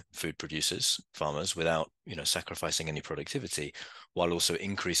being food producers, farmers, without, you know, sacrificing any productivity, while also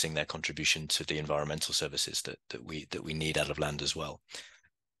increasing their contribution to the environmental services that we need out of land as well.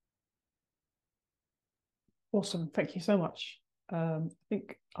 Awesome, thank you so much. I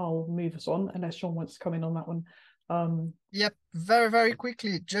think I'll move us on unless Sean wants to come in on that one. Yep, very, very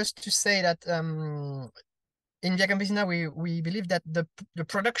quickly, just to say that in Via Campesina, we believe that the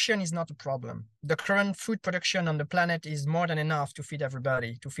production is not a problem. The current food production on the planet is more than enough to feed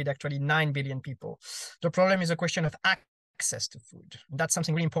everybody, to feed actually 9 billion people. The problem is a question of access to food. That's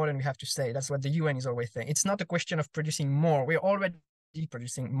something really important we have to say. That's what the UN is always saying. It's not a question of producing more. We're already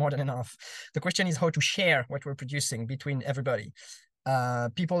producing more than enough. The question is how to share what we're producing between everybody.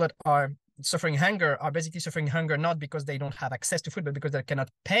 People that are suffering hunger are basically suffering hunger not because they don't have access to food, but because they cannot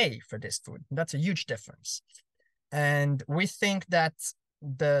pay for this food. That's a huge difference. And we think that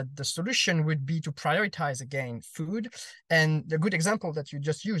the solution would be to prioritize again food. And the good example that you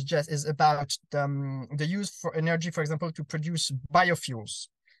just used, Jess, is about the use for energy, for example, to produce biofuels.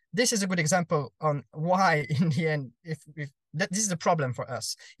 This is a good example on why, in the end, this is a problem for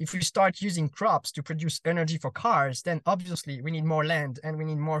us. If we start using crops to produce energy for cars, then obviously we need more land and we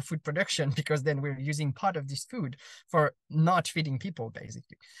need more food production, because then we're using part of this food for not feeding people,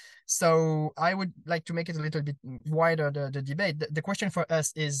 basically. So I would like to make it a little bit wider, the debate. The question for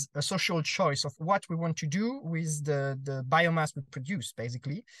us is a social choice of what we want to do with the biomass we produce,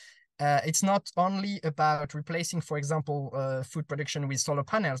 basically. It's not only about replacing, for example, food production with solar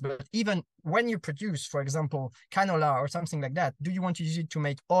panels, but even when you produce, for example, canola or something like that, do you want to use it to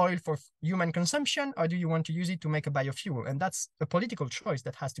make oil for human consumption, or do you want to use it to make a biofuel? And that's a political choice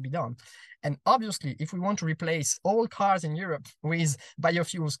that has to be done. And obviously, if we want to replace all cars in Europe with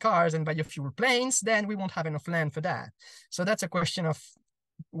biofuels cars and biofuel planes, then we won't have enough land for that. So that's a question of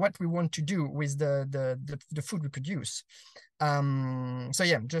what we want to do with the food we produce. So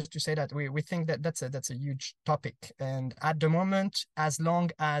yeah, just to say that we think that that's a huge topic. And at the moment, as long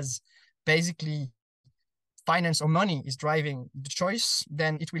as basically finance or money is driving the choice,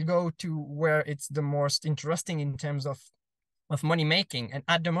 then it will go to where it's the most interesting in terms of money making. And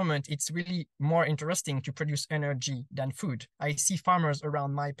at the moment, it's really more interesting to produce energy than food. I see farmers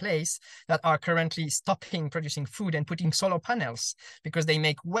around my place that are currently stopping producing food and putting solar panels because they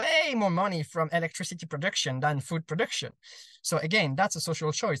make way more money from electricity production than food production. So again, that's a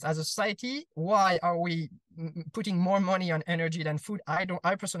social choice. As a society, why are we putting more money on energy than food?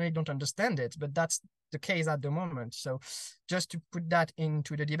 I personally don't understand it, but that's the case at the moment. So just to put that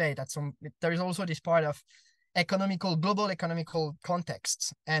into the debate, there is also this part of global economical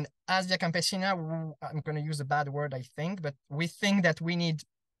contexts. And as Via Campesina, I'm going to use a bad word, I think, but we think that we need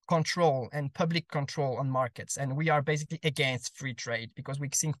control and public control on markets. And we are basically against free trade because we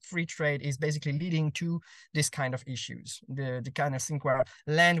think free trade is basically leading to this kind of issues. The kind of thing where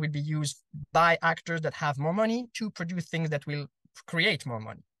land will be used by actors that have more money to produce things that will create more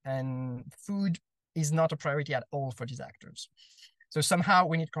money. And food is not a priority at all for these actors. So somehow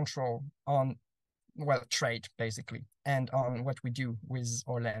we need control on, well, trade basically, and on what we do with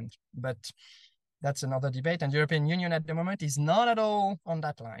our land. But that's another debate, and the European Union at the moment is not at all on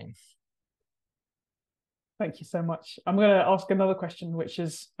that line. Thank you so much. I'm going to ask another question, which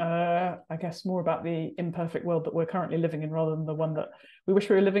is, I guess, more about the imperfect world that we're currently living in rather than the one that we wish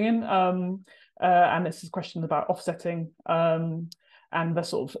we were living in. And this is a question about offsetting and the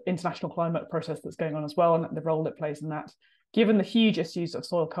sort of international climate process that's going on as well, and the role it plays in that. Given the huge issues of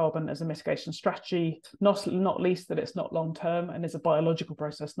soil carbon as a mitigation strategy, not least that it's not long-term and is a biological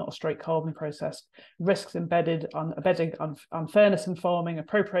process, not a straight carbon process, risks embedding unfairness in farming,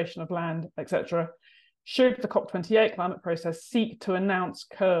 appropriation of land, etc., should the COP28 climate process seek to announce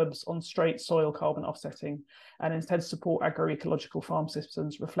curbs on straight soil carbon offsetting and instead support agroecological farm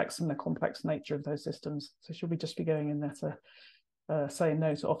systems, reflecting the complex nature of those systems? So should we just be going in there to say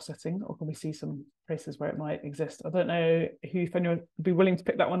no to offsetting, or can we see some places where it might exist? I don't know if anyone would be willing to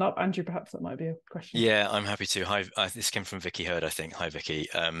pick that one up. Andrew, perhaps that might be a question. Yeah, I'm happy to. Hi, this came from Vicky Hurd, I think. Hi, Vicky.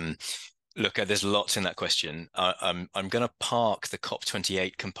 Look, there's lots in that question. I'm going to park the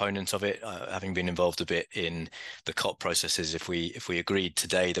COP28 component of it, having been involved a bit in the COP processes. If we agreed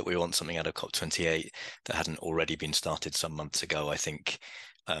today that we want something out of COP28 that hadn't already been started some months ago, I think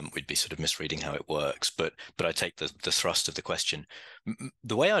we'd be sort of misreading how it works. But I take the thrust of the question.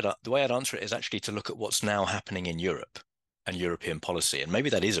 The way I'd answer it is actually to look at what's now happening in Europe and European policy, and maybe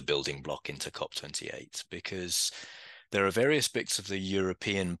that is a building block into COP28, because there are various bits of the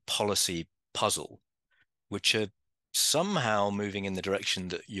European policy puzzle which are somehow moving in the direction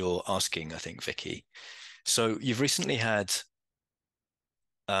that you're asking, I think, Vicky. So you've recently had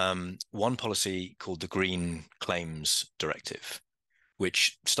one policy called the Green Claims Directive,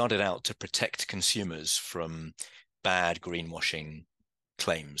 which started out to protect consumers from bad greenwashing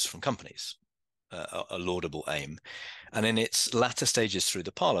claims from companies, a laudable aim. And in its latter stages through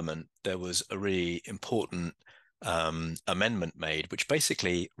the Parliament, there was a really important amendment made, which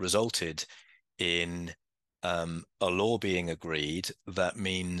basically resulted in a law being agreed that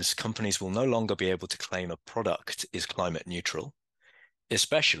means companies will no longer be able to claim a product is climate neutral,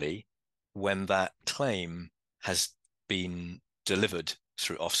 especially when that claim has been delivered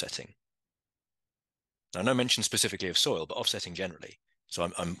through offsetting. Now, no mention specifically of soil, but offsetting generally. So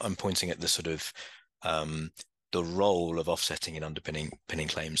I'm pointing at the sort of the role of offsetting in underpinning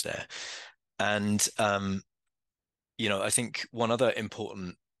claims there. And I think one other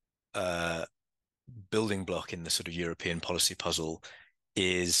important building block in the sort of European policy puzzle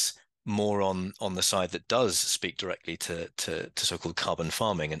is more on the side that does speak directly to so-called carbon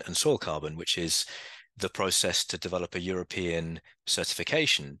farming and soil carbon, which is the process to develop a European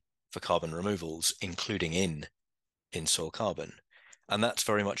certification for carbon removals, including in soil carbon. And that's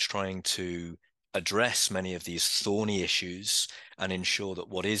very much trying to address many of these thorny issues and ensure that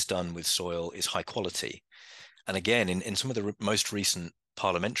what is done with soil is high quality. And again, in some of the most recent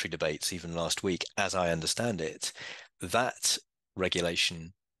parliamentary debates, even last week, as I understand it, that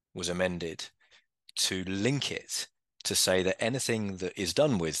regulation was amended to link it to say that anything that is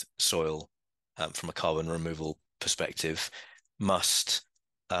done with soil from a carbon removal perspective must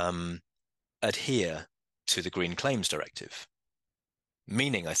adhere to the Green Claims Directive.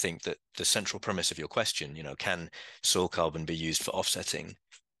 Meaning, I think that the central premise of your question, can soil carbon be used for offsetting?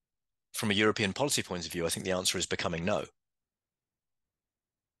 From a European policy point of view, I think the answer is becoming no.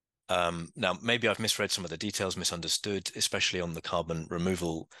 Now, maybe I've misread some of the details, misunderstood, especially on the carbon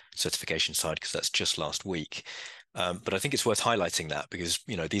removal certification side, because that's just last week. But I think it's worth highlighting that because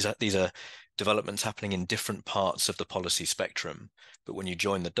these are developments happening in different parts of the policy spectrum. But when you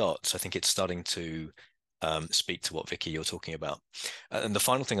join the dots, I think it's starting to speak to what, Vicky, you're talking about. And the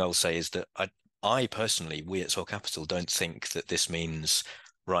final thing I will say is that I personally, we at Soil Capital, don't think that this means,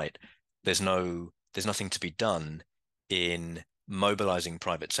 right, there's nothing to be done in mobilizing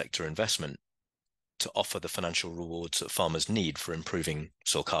private sector investment to offer the financial rewards that farmers need for improving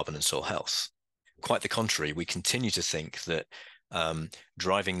soil carbon and soil health. Quite the contrary, we continue to think that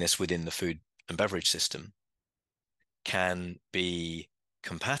driving this within the food and beverage system can be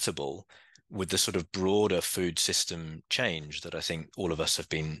compatible with the sort of broader food system change that I think all of us have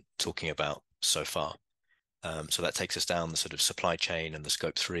been talking about so far. So that takes us down the sort of supply chain and the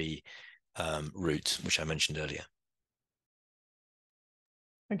scope 3 route, which I mentioned earlier.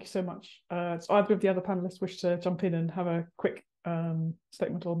 Thank you so much. So either of the other panelists wish to jump in and have a quick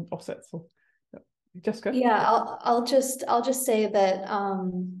statement on offsets? Or Jessica? Yeah, I'll just say that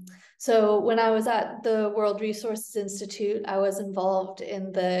so when I was at the World Resources Institute, I was involved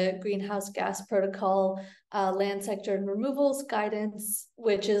in the Greenhouse Gas Protocol land sector and removals guidance,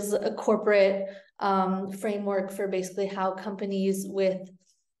 which is a corporate framework for basically how companies with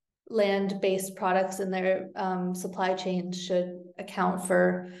land-based products in their supply chains should account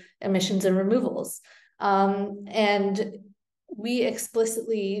for emissions and removals. And we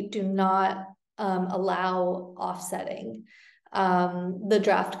explicitly do not allow offsetting. The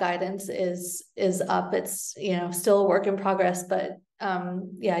draft guidance is up. It's still a work in progress, but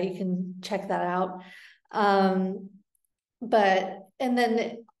yeah, you can check that out. And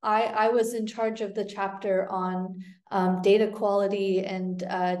then I was in charge of the chapter on data quality and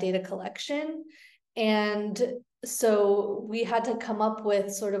data collection. And so we had to come up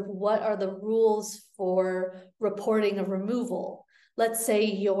with sort of what are the rules for reporting a removal. Let's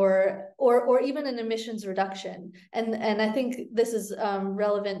say or even an emissions reduction. And I think this is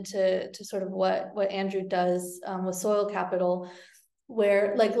relevant to sort of what Andrew does with soil capital,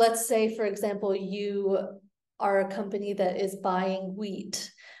 where like, let's say, for example, you are a company that is buying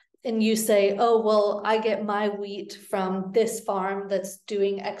wheat and you say, oh, well, I get my wheat from this farm that's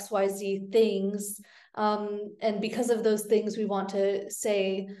doing XYZ things. And because of those things, we want to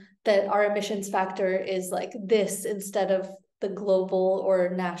say that our emissions factor is like this instead of the global or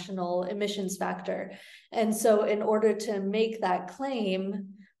national emissions factor. And so in order to make that claim,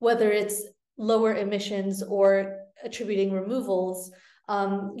 whether it's lower emissions or attributing removals,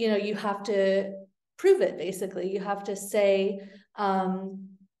 you have to prove it, basically. You have to say,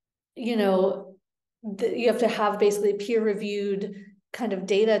 you have to have basically peer-reviewed kind of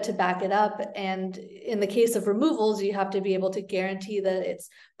data to back it up. And in the case of removals, you have to be able to guarantee that it's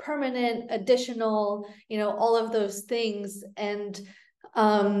permanent, additional, all of those things. And,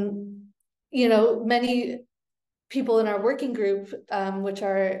 many people in our working group, which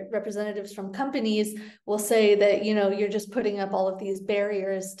are representatives from companies, will say that, you're just putting up all of these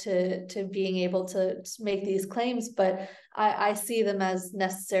barriers to being able to make these claims. But I see them as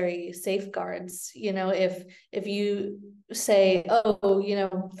necessary safeguards. If you say, oh,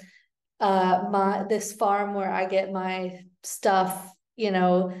 this farm where I get my stuff,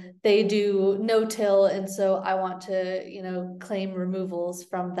 they do no-till, and so I want to, claim removals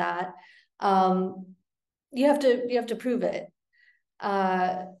from that. You have to prove it.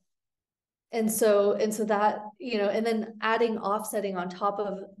 And so that, and then adding offsetting on top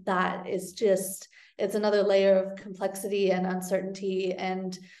of that is just, it's another layer of complexity and uncertainty,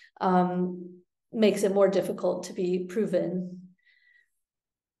 and makes it more difficult to be proven.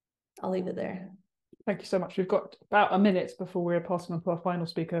 I'll leave it there. Thank you so much. We've got about a minute before we're passing on to our final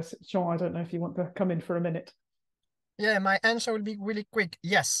speaker. Jean, I don't know if you want to come in for a minute. Yeah, my answer will be really quick.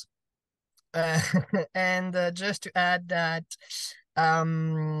 Yes. And just to add that,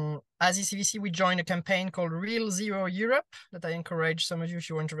 as ECVC, we joined a campaign called Real Zero Europe that I encourage some of you, if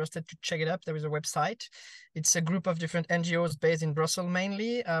you're interested, to check it up. There is a website. It's a group of different NGOs based in Brussels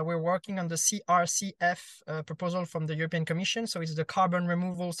mainly. We're working on the CRCF proposal from the European Commission. So it's the Carbon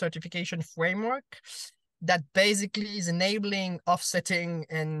Removal Certification Framework that basically is enabling offsetting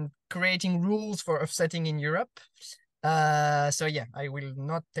and creating rules for offsetting in Europe. So yeah, I will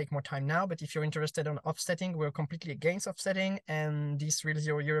not take more time now, but if you're interested on offsetting, we're completely against offsetting, and this Real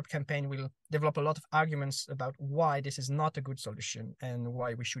Zero Europe campaign will develop a lot of arguments about why this is not a good solution and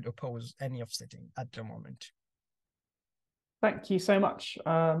why we should oppose any offsetting at the moment. Thank you so much.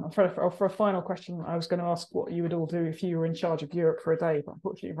 For a final question, I was going to ask what you would all do if you were in charge of Europe for a day, but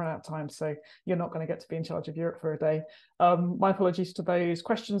unfortunately you've run out of time, so you're not going to get to be in charge of Europe for a day. My apologies to those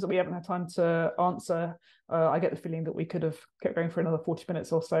questions that we haven't had time to answer. I get the feeling that we could have kept going for another 40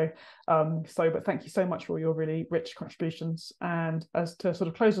 minutes or so. But thank you so much for your really rich contributions. And as to sort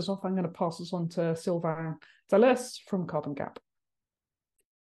of close us off, I'm going to pass this on to Sylvain Zales from Carbon Gap.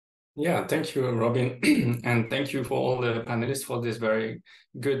 Yeah, thank you, Robin. And thank you for all the panelists for this very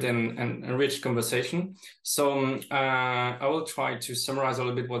good and rich conversation. So I will try to summarize a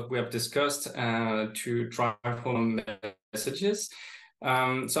little bit what we have discussed to drive home messages.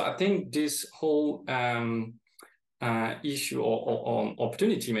 So I think this whole issue or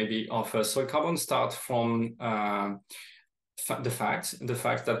opportunity maybe of soil carbon start from the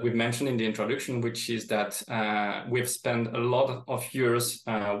fact that we mentioned in the introduction, which is that we've spent a lot of years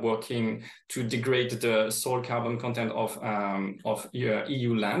working to degrade the soil carbon content of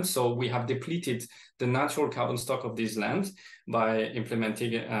EU land. So we have depleted the natural carbon stock of this land by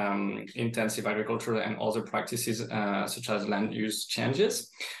implementing intensive agriculture and other practices such as land use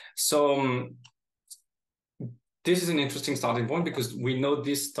changes. So this is an interesting starting point because we know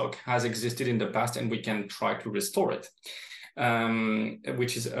this stock has existed in the past and we can try to restore it,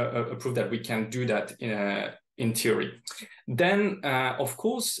 which is a proof that we can do that in theory. Then, of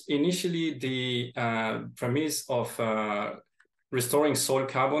course, initially the premise of restoring soil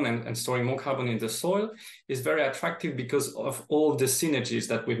carbon and storing more carbon in the soil is very attractive because of all the synergies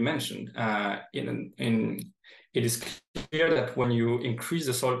that we've mentioned. It is clear that when you increase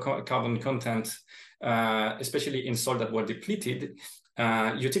the soil carbon content, especially in soil that were depleted,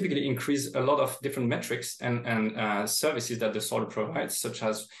 you typically increase a lot of different metrics and services that the soil provides, such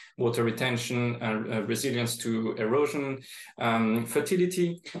as water retention, resilience to erosion,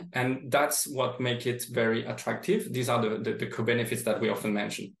 fertility, and that's what makes it very attractive. These are the co-benefits that we often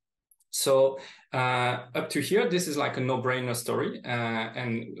mention. So up to here, this is like a no-brainer story,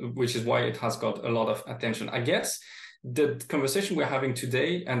 and which is why it has got a lot of attention. I guess the conversation we're having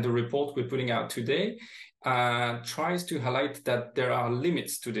today and the report we're putting out today tries to highlight that there are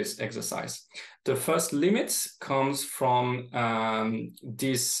limits to this exercise. The first limits comes from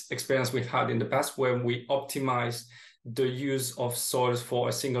this experience we've had in the past where we optimize the use of soils for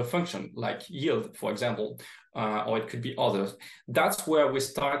a single function, like yield, for example, or it could be others. That's where we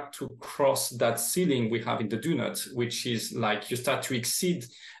start to cross that ceiling we have in the donut, which is like you start to exceed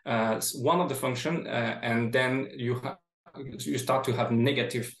one of the function, and then you start to have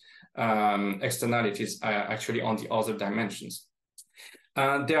negative externalities actually on the other dimensions.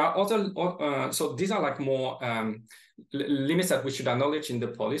 There are other, so these are like more limits that we should acknowledge in the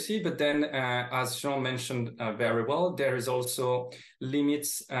policy, but then as Jean mentioned very well, there is also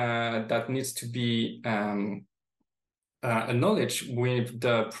limits that needs to be acknowledged with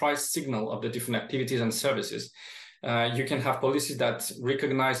the price signal of the different activities and services. You can have policies that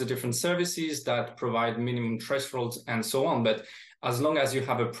recognize the different services, that provide minimum thresholds and so on, but as long as you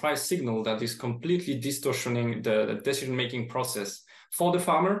have a price signal that is completely distortioning the decision-making process for the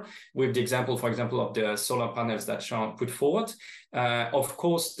farmer, with the example, for example, of the solar panels that Jean put forward, of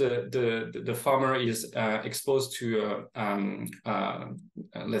course, the farmer is exposed to,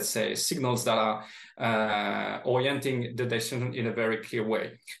 let's say, signals that are orienting the decision in a very clear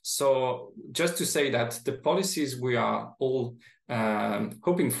way. So just to say that the policies we are all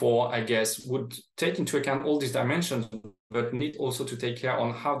hoping for, I guess, would take into account all these dimensions, but need also to take care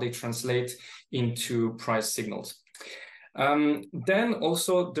on how they translate into price signals. Then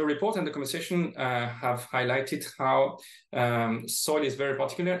also the report and the conversation have highlighted how soil is very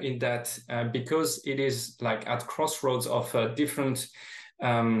particular in that because it is like at crossroads of different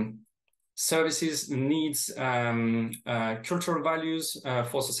services, needs, cultural values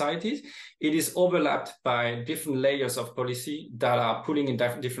for societies, it is overlapped by different layers of policy that are pulling in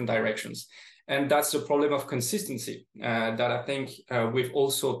different directions. And that's the problem of consistency that I think we've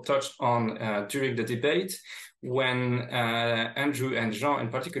also touched on during the debate when Andrew and Jean in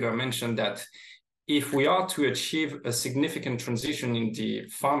particular mentioned that if we are to achieve a significant transition in the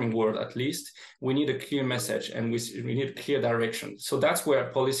farming world, at least, we need a clear message and we need clear direction. So that's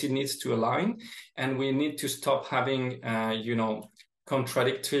where policy needs to align, and we need to stop having,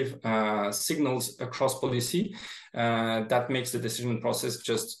 contradictory signals across policy that makes the decision process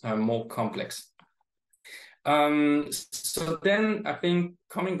just more complex. So then I think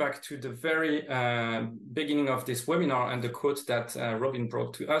coming back to the very beginning of this webinar and the quote that Robin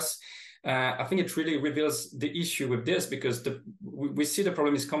brought to us, I think it really reveals the issue with this, because we see the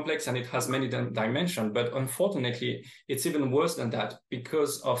problem is complex and it has many dimensions, but unfortunately, it's even worse than that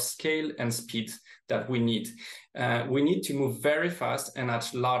because of scale and speed that we need. We need to move very fast and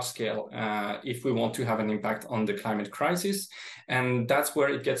at large scale if we want to have an impact on the climate crisis. And that's where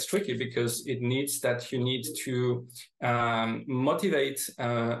it gets tricky, because it needs that you need to motivate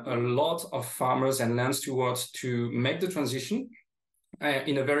a lot of farmers and land stewards to make the transition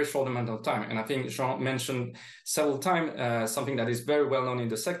in a very short amount of time. And I think Jean mentioned several times something that is very well known in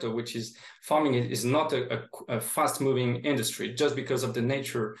the sector, which is farming is not a fast-moving industry just because of the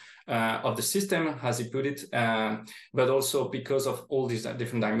nature of the system, as he put it, but also because of all these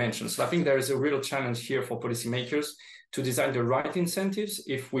different dimensions. So I think there is a real challenge here for policymakers to design the right incentives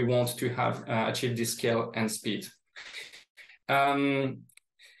if we want to have achieve this scale and speed.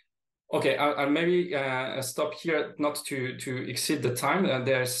 Okay, I'll maybe stop here, not to exceed the time.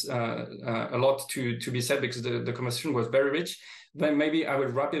 There's a lot to be said because the conversation was very rich. Then maybe I will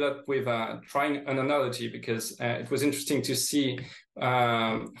wrap it up with trying an analogy, because it was interesting to see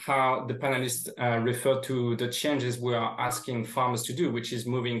how the panelists refer to the changes we are asking farmers to do, which is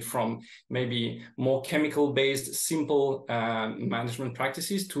moving from maybe more chemical-based, simple management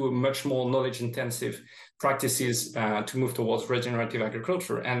practices to much more knowledge-intensive practices to move towards regenerative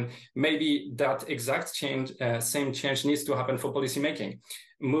agriculture. And maybe that exact change, same change needs to happen for policymaking.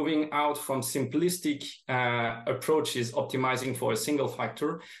 Moving out from simplistic approaches, optimizing for a single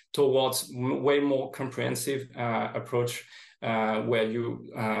factor, towards way more comprehensive approach where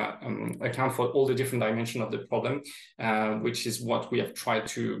you account for all the different dimensions of the problem, which is what we have tried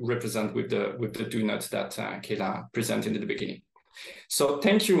to represent with the do notes that Kayla presented in the beginning. So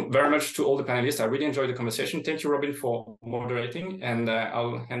thank you very much to all the panelists. I really enjoyed the conversation. Thank you, Robin, for moderating, and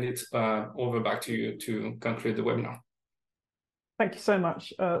I'll hand it over back to you to conclude the webinar. Thank you so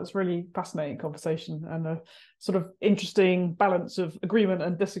much. It's a really fascinating conversation and a sort of interesting balance of agreement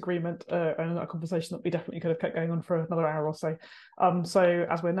and disagreement, and a conversation that we definitely could have kept going on for another hour or so. So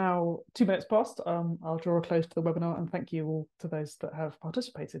as we're now 2 minutes past, I'll draw a close to the webinar and thank you all to those that have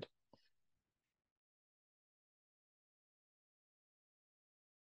participated.